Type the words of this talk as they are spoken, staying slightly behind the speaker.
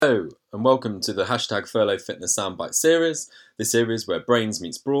Hello, and welcome to the hashtag Furlough Fitness Soundbite series, the series where brains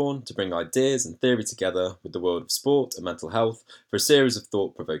meets brawn to bring ideas and theory together with the world of sport and mental health for a series of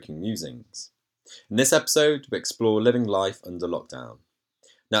thought-provoking musings. In this episode, we explore living life under lockdown.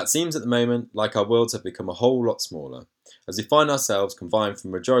 Now, it seems at the moment like our worlds have become a whole lot smaller, as we find ourselves confined for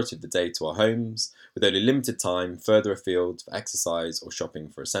the majority of the day to our homes, with only limited time further afield for exercise or shopping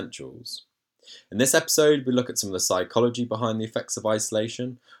for essentials. In this episode, we look at some of the psychology behind the effects of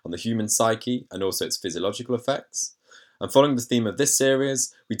isolation on the human psyche and also its physiological effects. And following the theme of this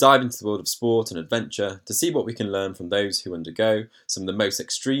series, we dive into the world of sport and adventure to see what we can learn from those who undergo some of the most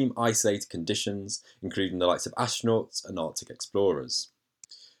extreme isolated conditions, including the likes of astronauts and Arctic explorers.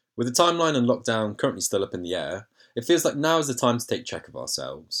 With the timeline and lockdown currently still up in the air, it feels like now is the time to take check of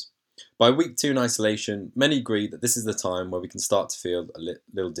ourselves. By week 2 in isolation, many agree that this is the time where we can start to feel a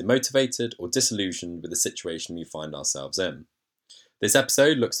little demotivated or disillusioned with the situation we find ourselves in. This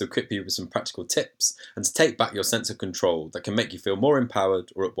episode looks to equip you with some practical tips and to take back your sense of control that can make you feel more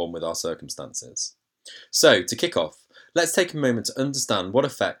empowered or at one with our circumstances. So, to kick off, let's take a moment to understand what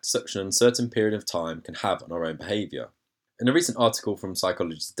effect such an uncertain period of time can have on our own behaviour. In a recent article from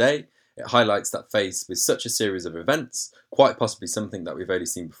Psychology Today, it highlights that faced with such a series of events, quite possibly something that we've only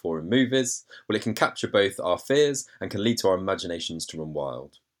seen before in movies, well, it can capture both our fears and can lead to our imaginations to run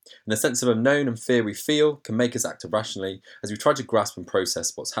wild. And the sense of unknown and fear we feel can make us act irrationally as we try to grasp and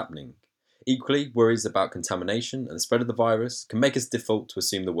process what's happening. Equally, worries about contamination and the spread of the virus can make us default to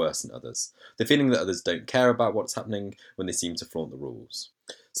assume the worst in others, the feeling that others don't care about what's happening when they seem to flaunt the rules.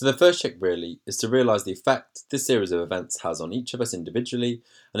 So the first check really is to realise the effect this series of events has on each of us individually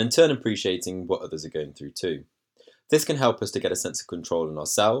and in turn appreciating what others are going through too. This can help us to get a sense of control in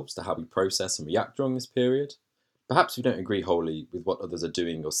ourselves to how we process and react during this period. Perhaps we don't agree wholly with what others are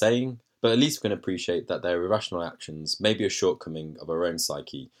doing or saying, but at least we can appreciate that their irrational actions may be a shortcoming of our own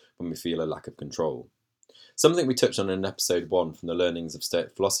psyche when we feel a lack of control. Something we touched on in episode 1 from the learnings of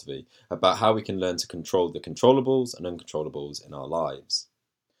Stoic philosophy about how we can learn to control the controllables and uncontrollables in our lives.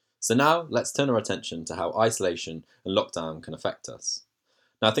 So now, let's turn our attention to how isolation and lockdown can affect us.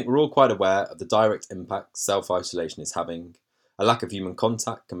 Now, I think we're all quite aware of the direct impact self-isolation is having. A lack of human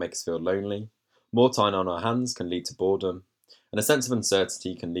contact can make us feel lonely. More time on our hands can lead to boredom. And a sense of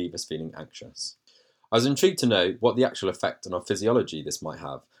uncertainty can leave us feeling anxious. I was intrigued to know what the actual effect on our physiology this might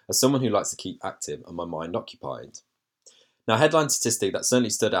have, as someone who likes to keep active and my mind occupied. Now, a headline statistic that certainly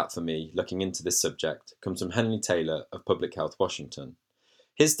stood out for me looking into this subject comes from Henry Taylor of Public Health Washington.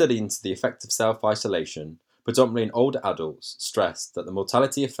 His study into the effect of self-isolation, predominantly in older adults, stressed that the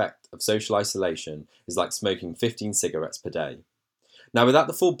mortality effect of social isolation is like smoking 15 cigarettes per day. Now, without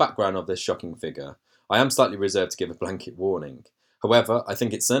the full background of this shocking figure, I am slightly reserved to give a blanket warning. However, I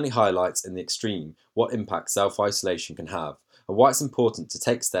think it certainly highlights in the extreme what impact self-isolation can have and why it's important to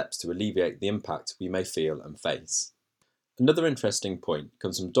take steps to alleviate the impact we may feel and face. Another interesting point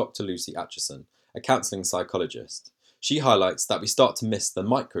comes from Dr. Lucy Atchison, a counselling psychologist. She highlights that we start to miss the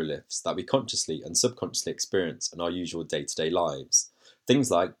micro-lifts that we consciously and subconsciously experience in our usual day-to-day lives.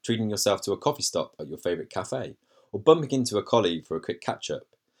 Things like treating yourself to a coffee stop at your favourite cafe, or bumping into a colleague for a quick catch-up.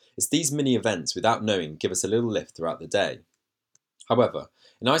 It's these mini events without knowing give us a little lift throughout the day. However,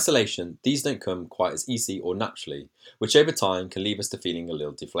 in isolation, these don't come quite as easy or naturally, which over time can leave us to feeling a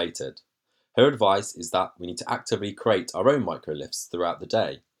little deflated. Her advice is that we need to actively create our own micro-lifts throughout the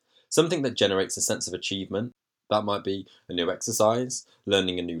day, something that generates a sense of achievement. That might be a new exercise,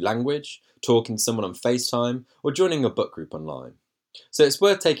 learning a new language, talking to someone on FaceTime, or joining a book group online. So it's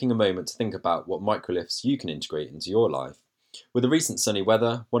worth taking a moment to think about what microlifts you can integrate into your life. With the recent sunny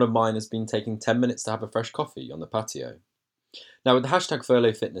weather, one of mine has been taking 10 minutes to have a fresh coffee on the patio. Now, with the hashtag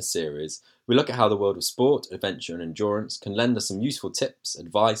Furlough Fitness series, we look at how the world of sport, adventure and endurance can lend us some useful tips,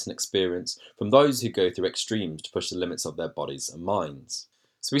 advice and experience from those who go through extremes to push the limits of their bodies and minds.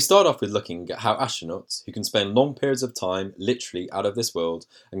 So we start off with looking at how astronauts, who can spend long periods of time literally out of this world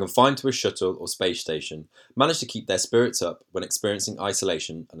and confined to a shuttle or space station, manage to keep their spirits up when experiencing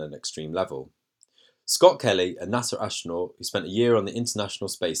isolation at an extreme level. Scott Kelly, a NASA astronaut who spent a year on the International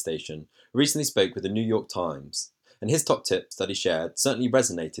Space Station, recently spoke with the New York Times, and his top tips that he shared certainly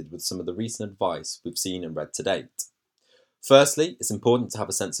resonated with some of the recent advice we've seen and read to date. Firstly, it's important to have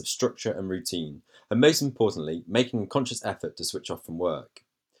a sense of structure and routine, and most importantly, making a conscious effort to switch off from work.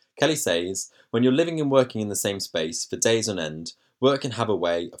 Kelly says, when you're living and working in the same space for days on end, work can have a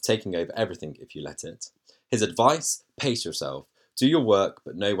way of taking over everything if you let it. His advice, pace yourself, do your work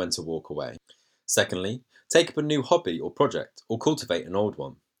but know when to walk away. Secondly, take up a new hobby or project or cultivate an old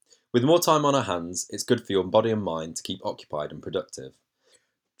one. With more time on our hands, it's good for your body and mind to keep occupied and productive.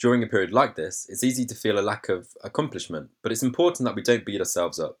 During a period like this, it's easy to feel a lack of accomplishment, but it's important that we don't beat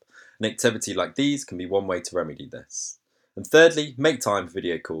ourselves up. An activity like these can be one way to remedy this. And thirdly, make time for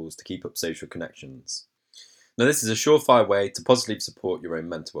video calls to keep up social connections. Now, this is a surefire way to positively support your own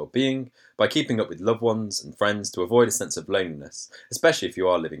mental well-being by keeping up with loved ones and friends to avoid a sense of loneliness, especially if you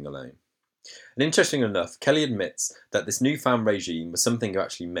are living alone. And interestingly enough, Kelly admits that this newfound regime was something he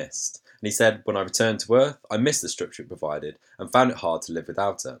actually missed. And he said, "When I returned to Earth, I missed the structure it provided and found it hard to live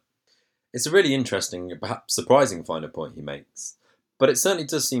without it." It's a really interesting and perhaps surprising final point he makes. But it certainly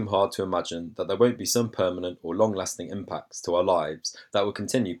does seem hard to imagine that there won't be some permanent or long-lasting impacts to our lives that will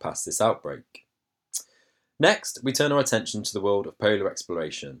continue past this outbreak. Next, we turn our attention to the world of polar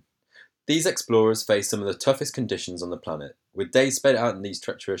exploration. These explorers face some of the toughest conditions on the planet, with days spent out in these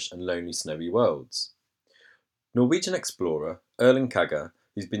treacherous and lonely snowy worlds. Norwegian explorer Erling Kagge,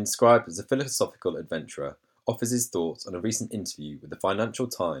 who's been described as a philosophical adventurer, offers his thoughts on a recent interview with the Financial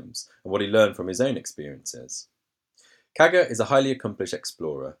Times and what he learned from his own experiences. Kagge is a highly accomplished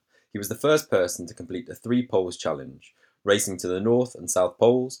explorer. He was the first person to complete the Three Poles Challenge, racing to the North and South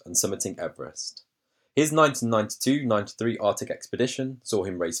Poles and summiting Everest. His 1992-93 Arctic expedition saw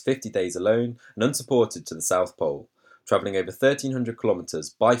him race 50 days alone and unsupported to the South Pole, travelling over 1,300 kilometres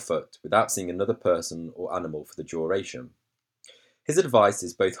by foot without seeing another person or animal for the duration. His advice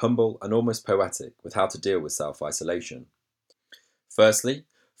is both humble and almost poetic with how to deal with self-isolation. Firstly,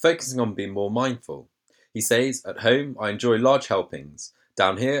 focusing on being more mindful. He says, "At home, I enjoy large helpings.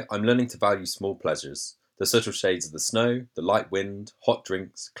 Down here, I'm learning to value small pleasures, the subtle shades of the snow, the light wind, hot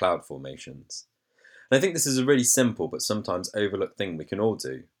drinks, cloud formations." And I think this is a really simple but sometimes overlooked thing we can all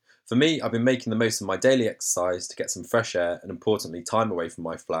do. For me, I've been making the most of my daily exercise to get some fresh air and importantly time away from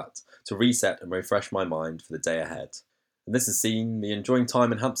my flat to reset and refresh my mind for the day ahead. And this has seen me enjoying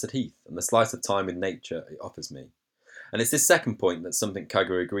time in Hampstead Heath and the slice of time with nature it offers me. And it's this second point that's something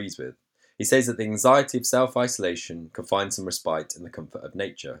Kagge agrees with. He says that the anxiety of self-isolation can find some respite in the comfort of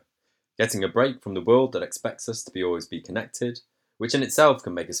nature. Getting a break from the world that expects us to always be connected, which in itself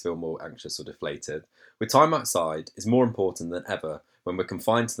can make us feel more anxious or deflated, with time outside is more important than ever when we're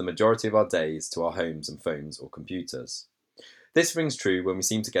confined to the majority of our days to our homes and phones or computers. This rings true when we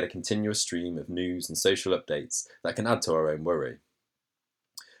seem to get a continuous stream of news and social updates that can add to our own worry.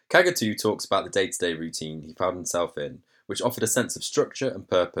 Kagge too talks about the day-to-day routine he found himself in, which offered a sense of structure and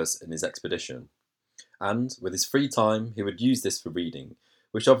purpose in his expedition. And, with his free time, he would use this for reading,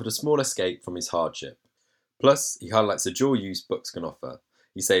 which offered a small escape from his hardship. Plus, he highlights the dual use books can offer.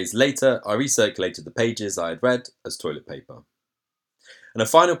 He says, "Later, I recirculated the pages I had read as toilet paper." And a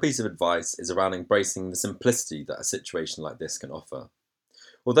final piece of advice is around embracing the simplicity that a situation like this can offer.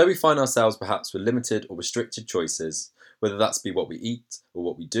 Although we find ourselves perhaps with limited or restricted choices, whether that's be what we eat or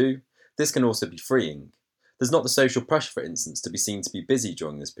what we do, this can also be freeing. There's not the social pressure, for instance, to be seen to be busy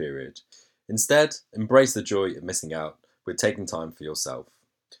during this period. Instead, embrace the joy of missing out with taking time for yourself.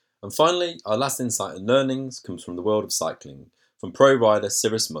 And finally, our last insight and learnings comes from the world of cycling, from pro rider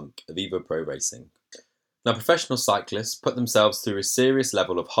Cyrus Monk of Evo Pro Racing. Now, professional cyclists put themselves through a serious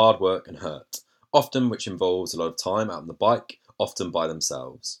level of hard work and hurt, often which involves a lot of time out on the bike, often by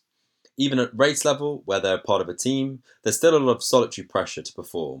themselves. Even at race level, where they're part of a team, there's still a lot of solitary pressure to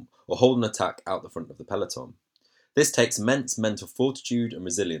perform or hold an attack out the front of the peloton. This takes immense mental fortitude and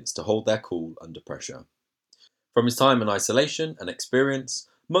resilience to hold their cool under pressure. From his time in isolation and experience,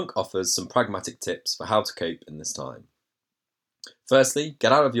 Monk offers some pragmatic tips for how to cope in this time. Firstly,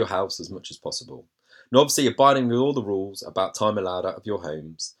 get out of your house as much as possible. And obviously abiding with all the rules about time allowed out of your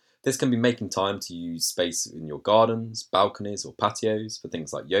homes. This can be making time to use space in your gardens, balconies or patios for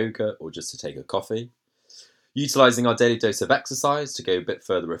things like yoga or just to take a coffee. Utilising our daily dose of exercise to go a bit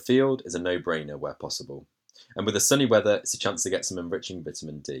further afield is a no-brainer where possible. And with the sunny weather, it's a chance to get some enriching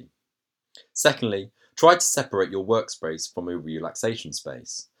vitamin D. Secondly, try to separate your workspace from a relaxation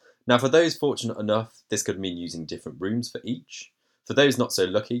space. Now, for those fortunate enough, this could mean using different rooms for each. For those not so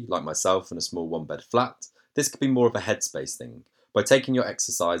lucky, like myself in a small one-bed flat, this could be more of a headspace thing, by taking your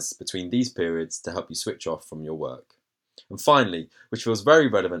exercise between these periods to help you switch off from your work. And finally, which feels very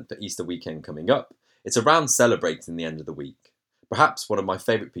relevant for Easter weekend coming up, it's around celebrating the end of the week. Perhaps one of my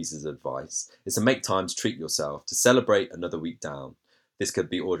favourite pieces of advice is to make time to treat yourself to celebrate another week down. This could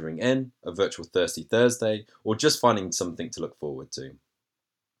be ordering in, a virtual Thirsty Thursday, or just finding something to look forward to.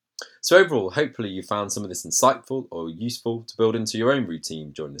 So overall, hopefully you found some of this insightful or useful to build into your own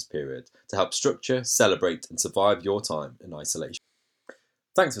routine during this period to help structure, celebrate and survive your time in isolation.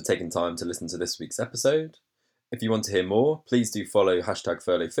 Thanks for taking time to listen to this week's episode. If you want to hear more, please do follow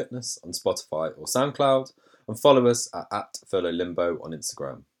 #FurloughFitness on Spotify or SoundCloud and follow us at @FurloughLimbo on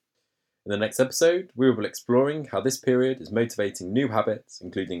Instagram. In the next episode, we will be exploring how this period is motivating new habits,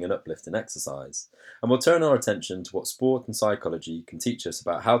 including an uplift in exercise, and we'll turn our attention to what sport and psychology can teach us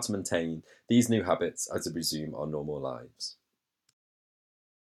about how to maintain these new habits as we resume our normal lives.